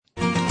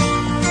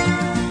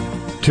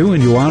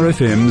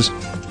2NURFM's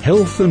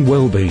Health and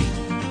Wellbeing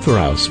for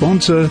our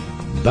sponsor,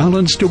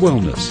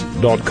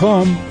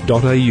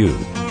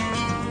 balancedtowellness.com.au.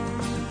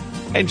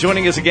 And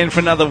joining us again for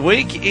another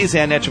week is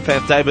our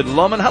naturopath, David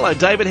Lomman. Hello,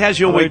 David. How's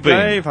your week been?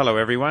 Hello, Dave. Hello,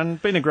 everyone.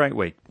 Been a great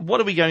week. What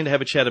are we going to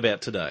have a chat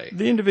about today?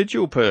 The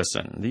individual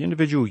person, the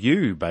individual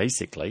you,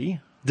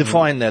 basically.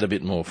 Define that a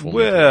bit more for me.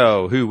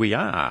 Well, who we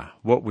are,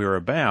 what we're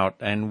about,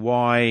 and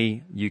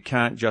why you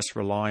can't just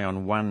rely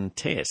on one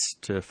test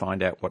to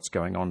find out what's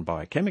going on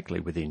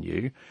biochemically within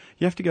you.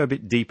 You have to go a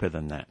bit deeper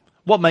than that.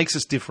 What makes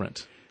us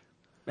different?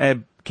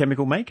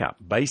 Chemical makeup,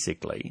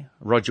 basically.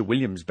 Roger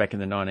Williams back in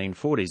the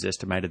 1940s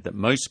estimated that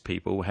most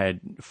people had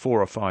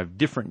 4 or 5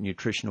 different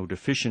nutritional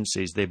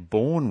deficiencies they're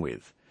born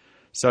with.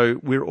 So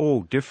we're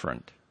all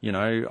different. You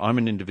know, I'm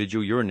an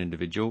individual, you're an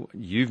individual.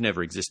 You've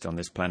never existed on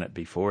this planet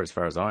before, as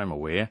far as I'm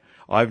aware.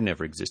 I've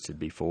never existed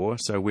before.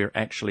 So we're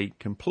actually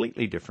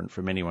completely different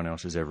from anyone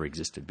else who's ever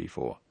existed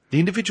before. The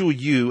individual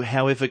you,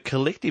 however,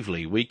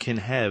 collectively, we can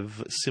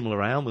have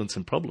similar ailments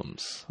and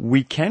problems.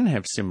 We can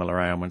have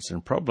similar ailments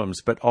and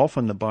problems, but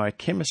often the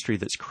biochemistry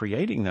that's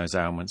creating those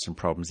ailments and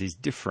problems is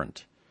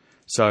different.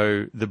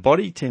 So the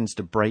body tends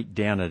to break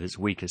down at its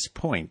weakest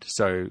point.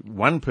 So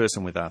one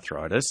person with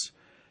arthritis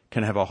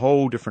can have a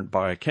whole different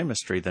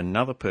biochemistry than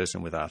another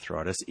person with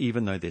arthritis,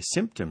 even though their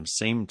symptoms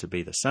seem to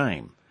be the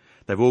same.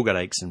 They've all got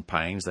aches and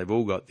pains, they've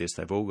all got this,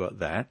 they've all got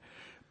that.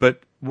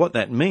 But what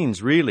that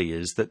means really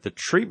is that the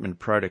treatment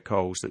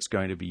protocols that's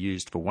going to be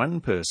used for one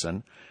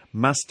person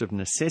must of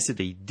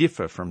necessity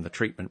differ from the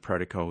treatment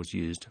protocols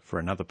used for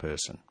another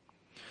person.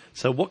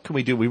 So what can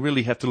we do? We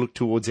really have to look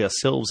towards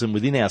ourselves and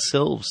within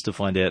ourselves to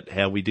find out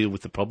how we deal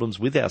with the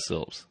problems with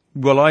ourselves.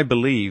 Well, I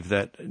believe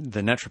that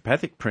the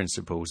naturopathic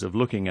principles of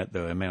looking at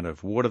the amount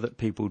of water that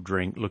people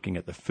drink, looking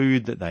at the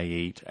food that they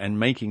eat, and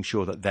making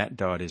sure that that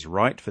diet is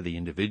right for the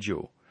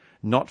individual,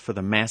 not for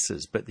the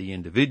masses, but the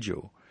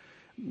individual.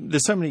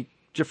 There's so many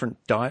different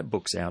diet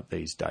books out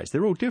these days.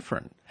 They're all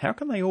different. How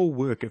can they all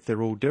work if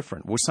they're all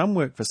different? Well, some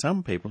work for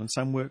some people and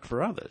some work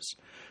for others.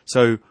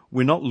 So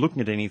we're not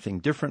looking at anything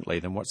differently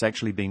than what's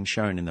actually being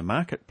shown in the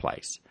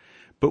marketplace.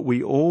 But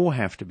we all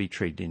have to be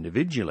treated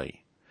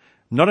individually.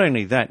 Not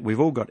only that, we've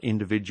all got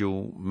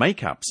individual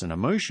makeups and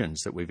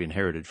emotions that we've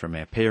inherited from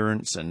our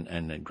parents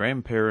and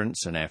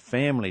grandparents and our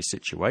family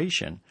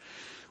situation.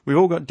 We've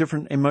all got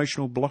different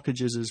emotional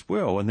blockages as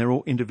well, and they're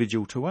all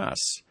individual to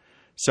us.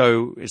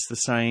 So it's the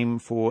same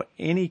for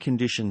any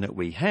condition that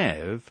we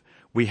have.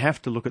 We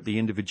have to look at the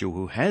individual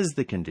who has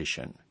the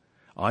condition,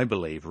 I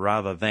believe,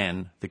 rather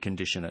than the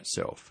condition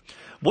itself.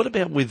 What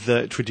about with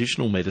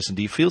traditional medicine?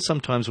 Do you feel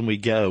sometimes when we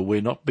go, we're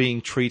not being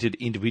treated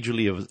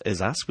individually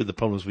as us with the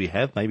problems we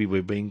have? Maybe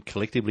we're being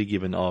collectively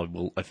given, oh,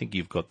 well, I think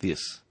you've got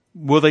this.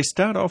 Well, they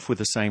start off with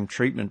the same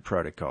treatment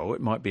protocol.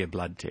 It might be a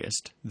blood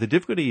test. The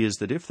difficulty is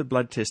that if the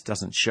blood test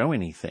doesn't show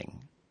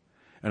anything,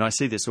 and I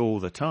see this all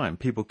the time,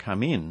 people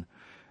come in,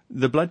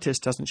 the blood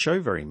test doesn't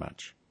show very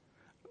much.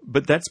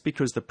 But that's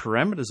because the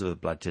parameters of the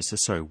blood test are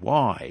so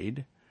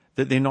wide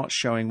that they're not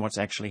showing what's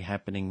actually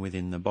happening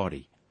within the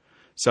body.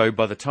 So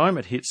by the time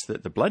it hits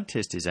that the blood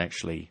test is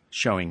actually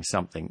showing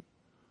something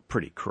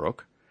pretty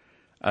crook,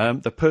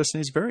 the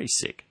person is very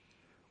sick.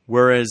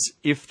 Whereas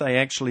if they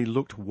actually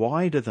looked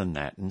wider than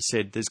that and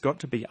said there's got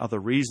to be other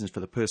reasons for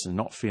the person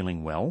not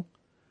feeling well,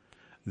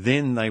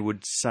 then they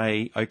would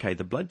say, okay,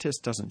 the blood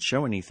test doesn't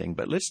show anything,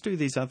 but let's do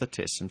these other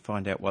tests and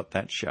find out what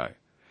that show.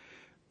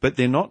 But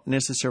they're not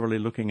necessarily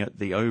looking at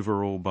the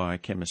overall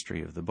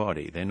biochemistry of the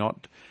body. They're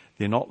not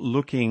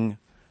looking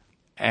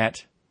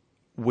at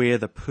where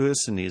the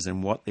person is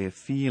and what they're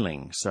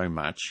feeling so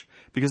much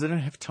because they don't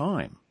have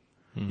time.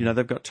 You know,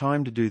 they've got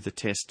time to do the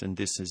test and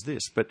this is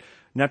this. But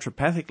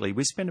naturopathically,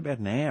 we spend about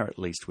an hour at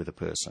least with a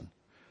person.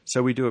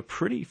 So we do a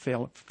pretty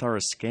thorough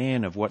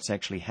scan of what's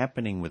actually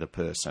happening with a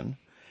person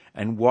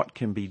and what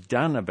can be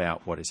done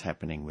about what is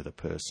happening with a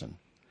person.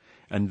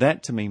 And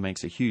that, to me,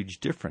 makes a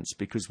huge difference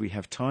because we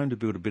have time to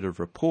build a bit of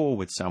rapport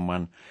with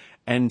someone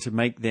and to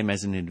make them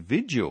as an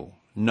individual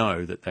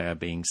know that they are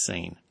being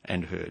seen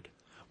and heard.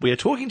 We are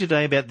talking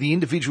today about the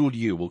individual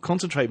you. We'll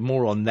concentrate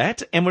more on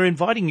that, and we're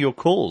inviting your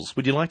calls.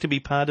 Would you like to be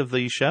part of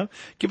the show?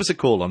 Give us a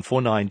call on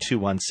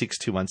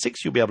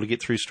 49216216. You'll be able to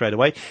get through straight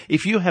away.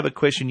 If you have a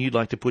question you'd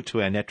like to put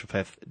to our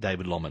naturopath,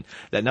 David Lomman.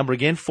 That number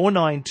again,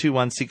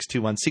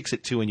 49216216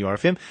 at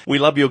 2NURFM. We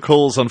love your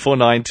calls on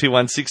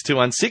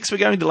 49216216. We're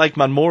going to Lake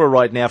Munmora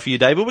right now for you,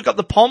 David. We've got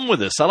the POM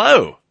with us.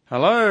 Hello.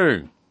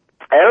 Hello.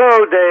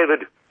 Hello,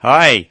 David.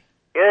 Hi.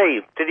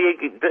 Hey,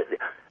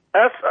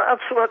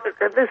 that's what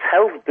this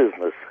health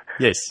business.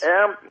 Yes.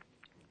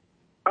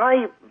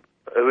 I'm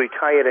a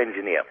retired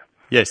engineer.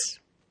 Yes.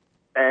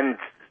 And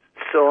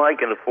so I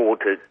can afford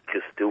to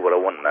just do what I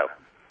want now.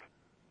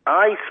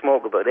 I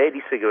smoke about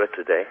 80 cigarettes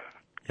a day.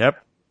 Yep.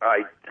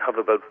 I have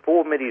about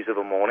 4 middies of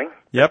a morning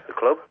Yep. at the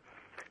club.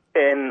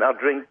 And I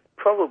drink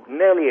probably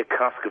nearly a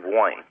cask of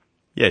wine.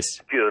 Yes.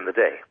 During the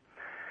day.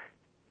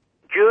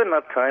 During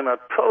that time,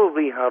 I'd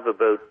probably have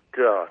about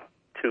 2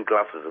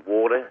 glasses of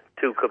water,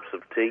 2 cups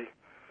of tea,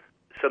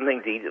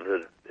 something to eat in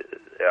the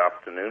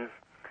afternoon,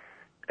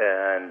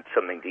 and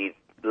something to eat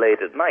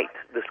late at night.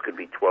 This could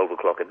be 12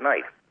 o'clock at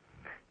night.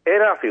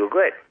 And I feel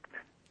great.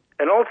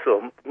 And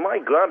also, my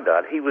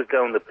granddad, he was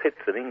down the pits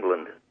in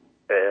England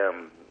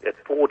at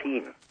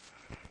 14.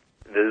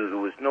 There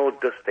was no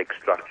dust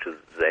extractors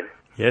then.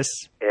 Yes.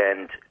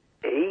 And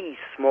he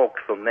smoked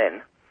from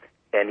then,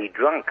 and he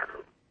drank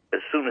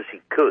as soon as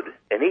he could,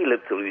 and he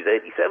lived till he was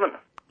 87.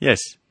 Yes.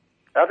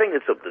 I think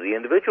it's up to the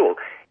individual.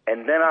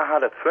 And then I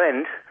had a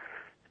friend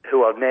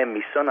who I've named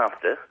my son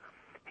after.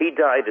 He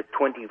died at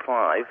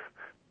 25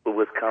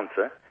 with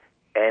cancer,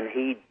 and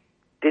he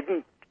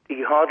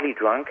hardly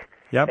drank,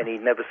 Yep. and he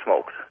never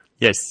smoked.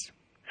 Yes.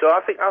 So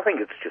I think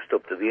it's just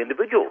up to the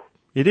individual.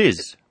 It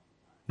is.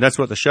 That's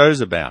what the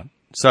show's about.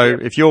 So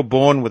if you're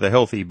born with a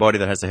healthy body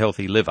that has a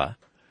healthy liver,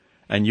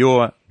 and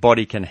your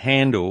body can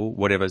handle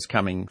whatever's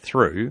coming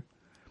through,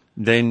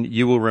 then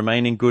you will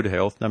remain in good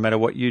health no matter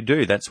what you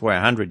do. That's why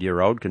a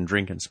 100-year-old can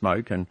drink and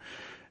smoke and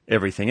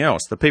everything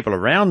else. The people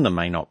around them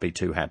may not be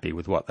too happy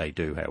with what they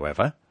do,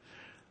 however,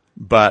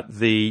 but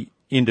the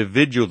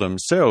individual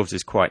themselves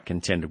is quite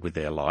contented with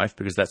their life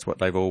because that's what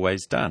they've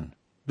always done.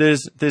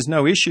 There's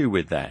no issue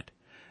with that.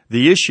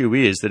 The issue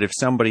is that if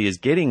somebody is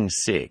getting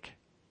sick,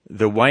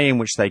 the way in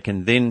which they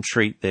can then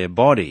treat their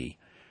body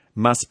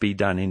must be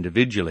done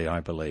individually, I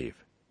believe.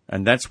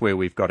 And that's where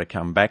we've got to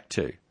come back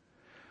to.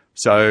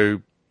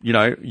 So,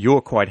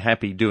 you're quite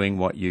happy doing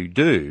what you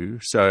do,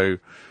 so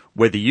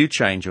whether you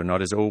change or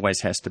not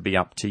always has to be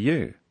up to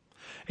you.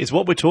 It's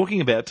what we're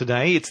talking about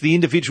today. It's the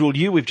individual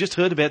you. We've just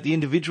heard about the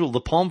individual, the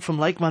Pom from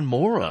Lake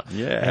Munmora.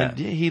 Yeah. And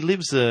he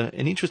lives an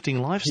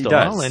interesting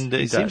lifestyle, and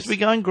it seems to be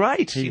going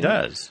great. He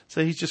does.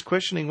 So he's just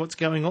questioning what's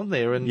going on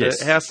there and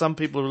Yes. how some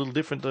people are a little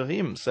different to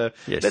him. So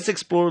Yes. let's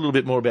explore a little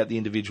bit more about the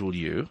individual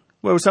you.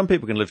 Well, some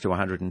people can live to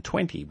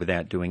 120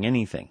 without doing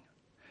anything.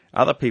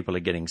 Other people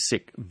are getting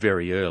sick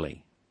very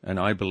early. And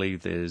I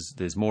believe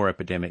there's more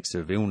epidemics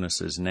of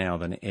illnesses now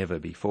than ever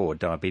before.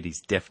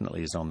 Diabetes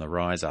definitely is on the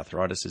rise.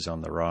 Arthritis is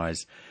on the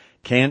rise.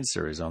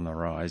 Cancer is on the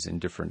rise in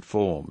different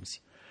forms.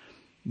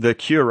 The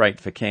cure rate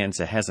for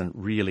cancer hasn't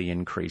really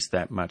increased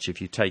that much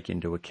if you take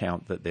into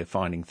account that they're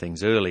finding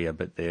things earlier,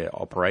 but they're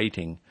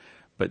operating.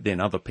 But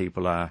then other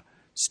people are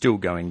still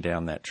going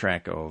down that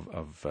track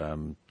of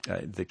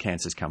the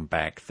cancers come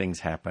back,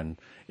 things happen,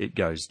 it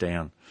goes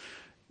down.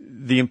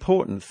 The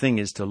important thing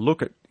is to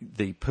look at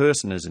the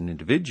person as an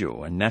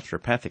individual, and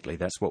naturopathically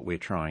that's what we're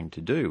trying to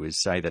do, is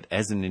say that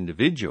as an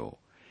individual,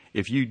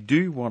 if you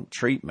do want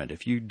treatment,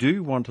 if you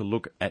do want to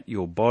look at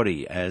your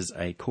body as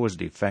a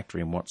causative factor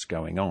in what's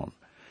going on,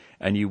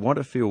 and you want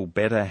to feel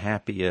better,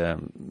 happier,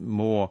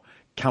 more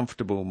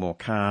comfortable, more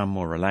calm,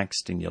 more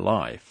relaxed in your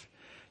life,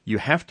 you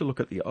have to look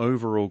at the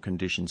overall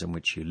conditions in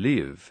which you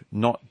live,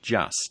 not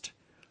just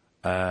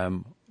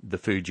the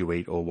food you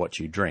eat or what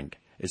you drink.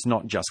 It's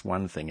not just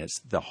one thing. It's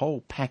the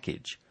whole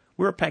package.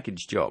 We're a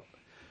package job.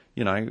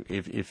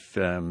 If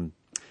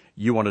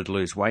you wanted to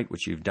lose weight,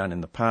 which you've done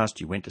in the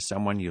past, you went to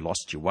someone, you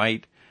lost your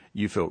weight,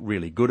 you felt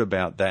really good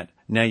about that.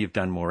 Now you've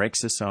done more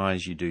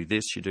exercise, you do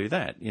this, you do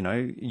that.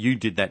 You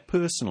did that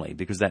personally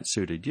because that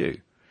suited you.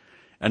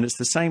 And it's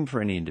the same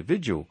for any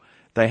individual.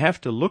 They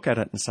have to look at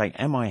it and say,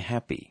 am I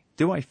happy?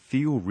 Do I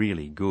feel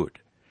really good?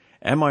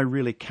 Am I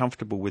really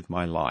comfortable with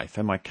my life?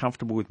 Am I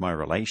comfortable with my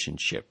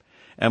relationship?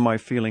 Am I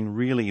feeling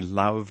really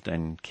loved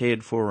and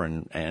cared for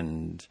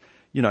and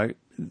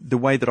the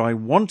way that I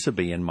want to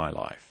be in my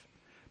life?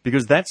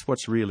 Because that's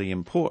what's really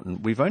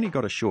important. We've only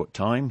got a short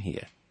time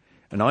here,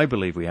 and I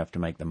believe we have to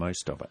make the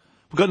most of it.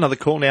 We've got another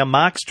call now.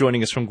 Mark's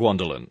joining us from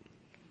Guandolen.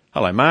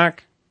 Hello,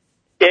 Mark.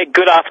 Yeah,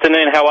 good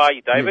afternoon. How are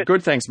you, David?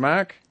 Good, thanks,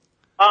 Mark.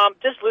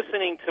 Just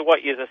listening to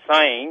what you're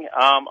saying,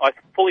 I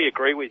fully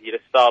agree with you to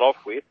start off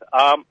with.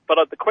 But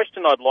the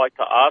question I'd like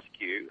to ask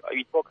you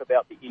talk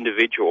about the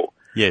individual.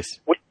 Yes.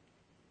 Would it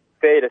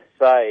be fair to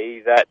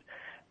say that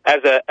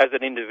as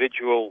an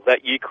individual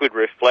that you could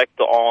reflect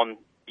on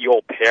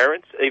your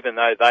parents, even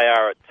though they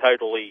are a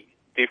totally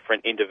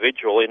different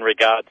individual in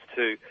regards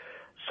to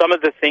some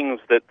of the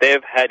things that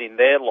they've had in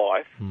their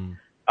life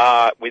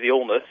with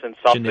illness and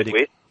suffered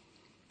with?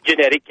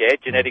 Genetically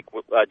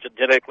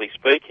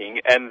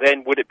speaking, and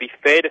then would it be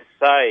fair to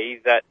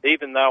say that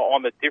even though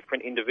I'm a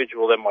different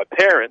individual than my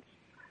parents,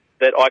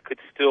 that I could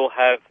still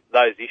have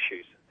those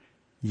issues?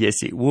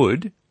 Yes, it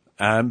would,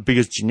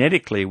 because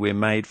genetically we're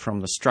made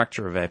from the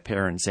structure of our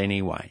parents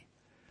anyway.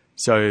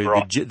 So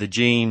right. the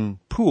gene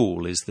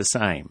pool is the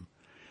same.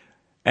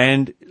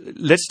 And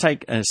let's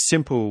take a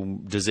simple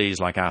disease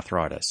like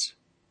arthritis.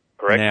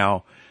 Correct.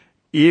 Now,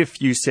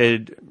 if you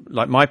said,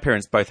 like my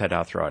parents both had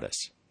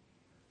arthritis.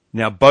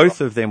 Now,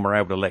 both of them were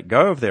able to let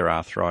go of their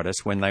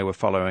arthritis when they were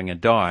following a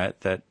diet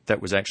that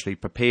was actually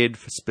prepared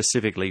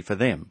specifically for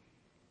them.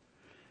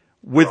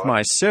 With right.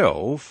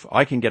 myself,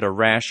 I can get a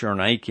rash or an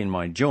ache in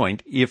my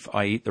joint if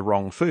I eat the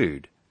wrong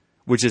food,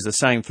 which is the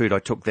same food I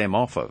took them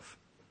off of.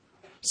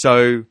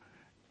 So,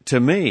 to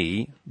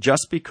me,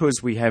 just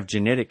because we have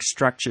genetic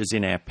structures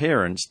in our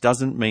parents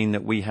doesn't mean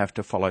that we have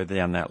to follow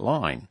down that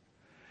line.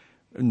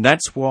 And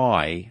that's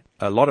why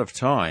a lot of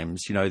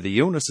times, the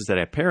illnesses that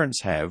our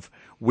parents have,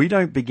 we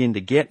don't begin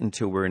to get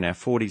until we're in our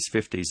 40s,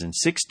 50s and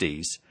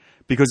 60s,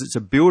 because it's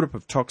a buildup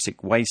of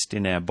toxic waste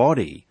in our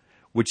body,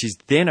 which is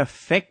then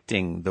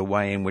affecting the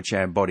way in which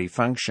our body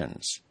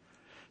functions.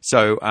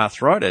 So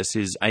arthritis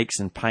is aches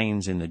and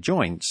pains in the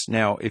joints.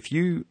 Now, if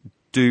you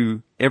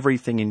do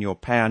everything in your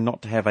power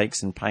not to have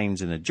aches and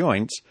pains in the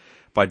joints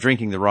by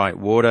drinking the right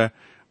water,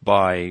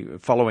 by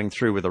following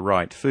through with the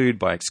right food,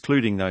 by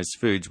excluding those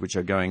foods which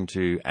are going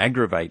to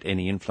aggravate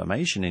any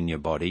inflammation in your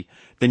body,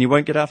 then you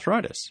won't get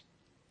arthritis.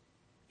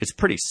 It's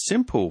pretty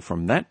simple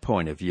from that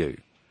point of view.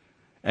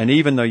 And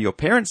even though your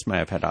parents may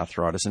have had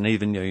arthritis, and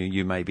even though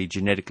you may be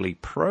genetically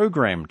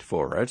programmed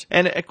for it.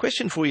 And a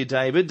question for you,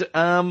 David.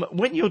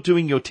 When you're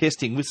doing your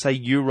testing with, say,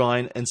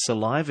 urine and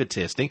saliva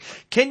testing,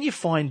 can you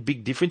find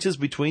big differences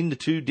between the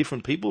two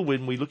different people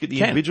when we look at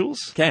the individuals?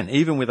 Can.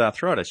 Even with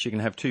arthritis, you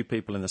can have two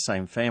people in the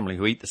same family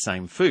who eat the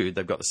same food.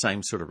 They've got the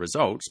same sort of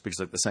results because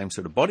they've the same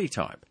sort of body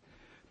type.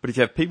 But if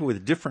you have people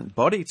with different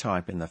body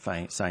type in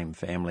the same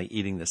family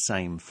eating the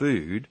same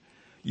food,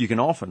 you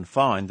can often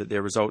find that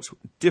their results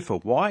differ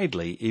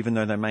widely, even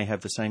though they may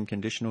have the same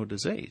condition or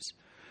disease.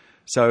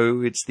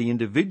 So it's the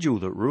individual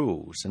that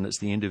rules, and it's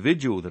the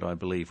individual that I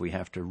believe we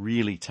have to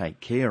really take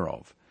care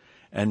of.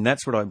 And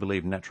that's what I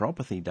believe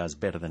naturopathy does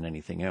better than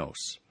anything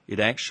else. It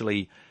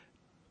actually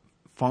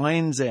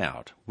finds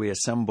out where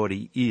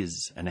somebody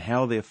is and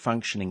how they're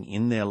functioning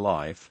in their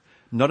life,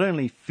 not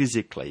only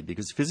physically,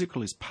 because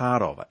physical is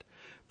part of it,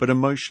 but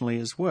emotionally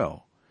as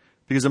well.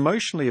 Because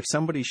emotionally, if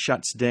somebody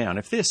shuts down,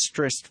 if they're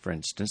stressed, for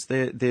instance,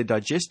 their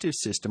digestive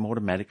system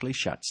automatically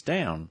shuts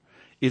down.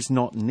 It's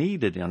not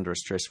needed under a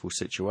stressful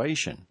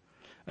situation.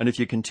 And if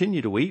you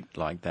continue to eat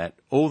like that,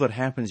 all that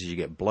happens is you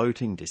get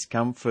bloating,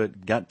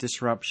 discomfort, gut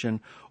disruption,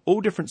 all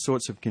different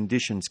sorts of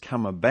conditions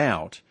come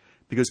about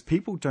because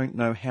people don't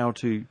know how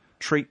to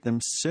treat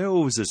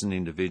themselves as an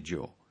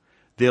individual.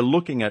 They're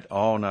looking at,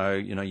 oh no,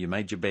 you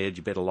made your bed,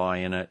 you better lie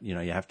in it, you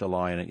have to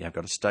lie in it, you've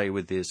got to stay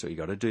with this, or you've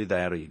got to do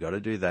that, or you've got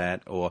to do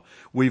that, or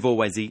we've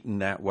always eaten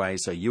that way,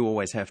 so you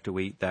always have to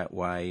eat that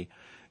way,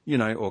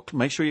 or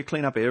make sure you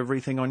clean up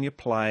everything on your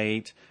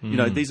plate.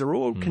 These are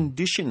all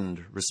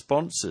conditioned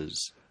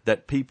responses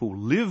that people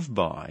live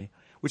by,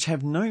 which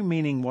have no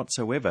meaning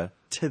whatsoever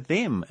to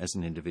them as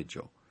an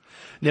individual.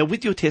 Now,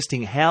 with your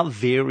testing, how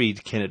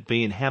varied can it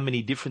be and how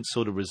many different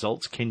sort of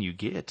results can you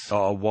get?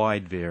 Oh,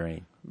 wide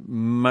varying.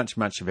 Much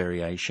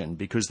variation,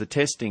 because the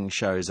testing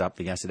shows up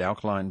the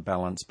acid-alkaline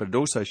balance, but it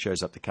also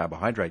shows up the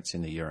carbohydrates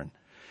in the urine.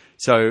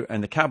 So,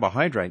 and the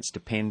carbohydrates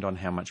depend on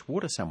how much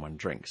water someone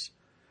drinks.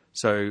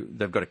 So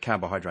they've got a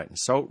carbohydrate and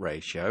salt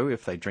ratio.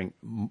 If they drink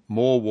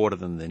more water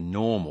than the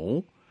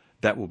normal,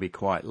 that will be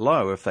quite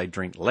low. If they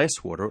drink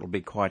less water, it will be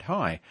quite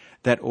high.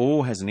 That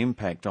all has an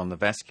impact on the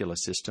vascular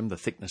system, the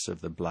thickness of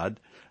the blood,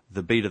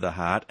 the beat of the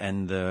heart,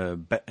 and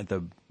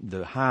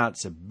the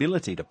heart's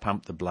ability to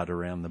pump the blood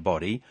around the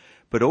body,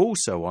 but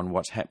also on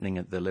what's happening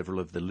at the level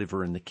of the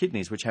liver and the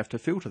kidneys, which have to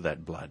filter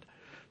that blood.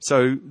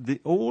 So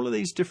all of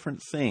these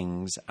different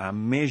things are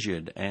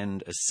measured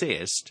and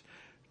assessed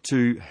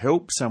to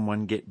help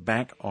someone get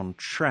back on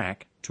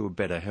track to a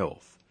better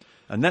health.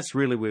 And that's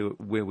really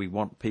where we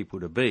want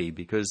people to be,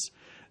 because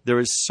there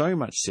is so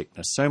much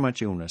sickness, so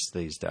much illness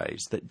these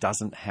days that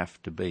doesn't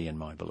have to be, in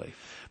my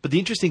belief. But the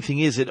interesting thing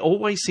is, it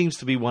always seems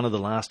to be one of the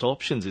last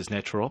options is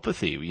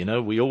naturopathy.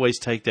 We always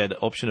take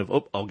that option of,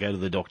 I'll go to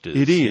the doctors.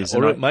 It is.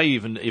 Or it may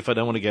even, if I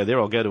don't want to go there,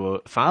 I'll go to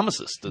a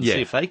pharmacist and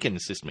see if they can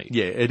assist me.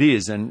 Yeah, it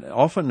is. And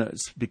often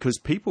it's because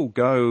people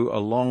go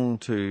along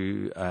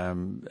to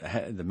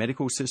the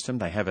medical system,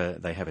 they have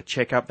a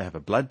checkup, they have a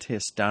blood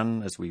test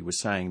done, as we were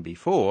saying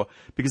before,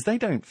 because they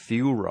don't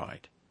feel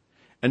right.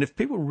 And if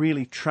people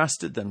really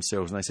trusted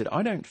themselves and they said,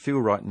 I don't feel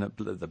right and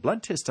the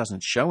blood test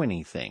doesn't show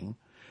anything,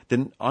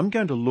 then I'm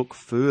going to look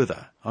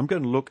further. I'm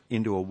going to look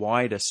into a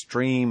wider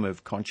stream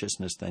of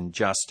consciousness than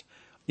just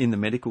in the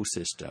medical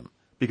system,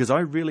 because I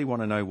really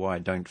want to know why I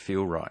don't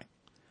feel right.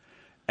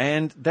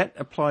 And that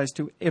applies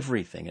to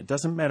everything. It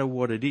doesn't matter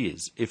what it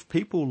is. If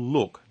people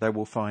look, they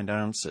will find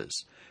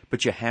answers.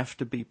 But you have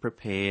to be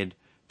prepared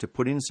to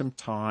put in some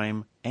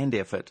time and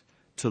effort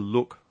to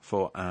look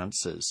for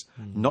answers,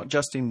 not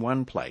just in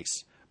one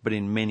place, but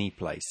in many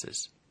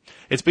places.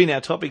 It's been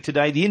our topic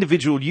today, the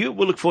individual you.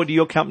 We'll look forward to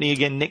your company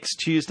again next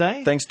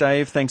Tuesday. Thanks,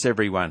 Dave. Thanks,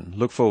 everyone.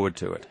 Look forward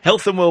to it.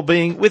 Health and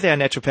Wellbeing with our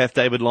naturopath,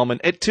 David Longman,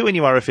 at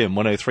 2NURFM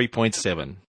 103.7.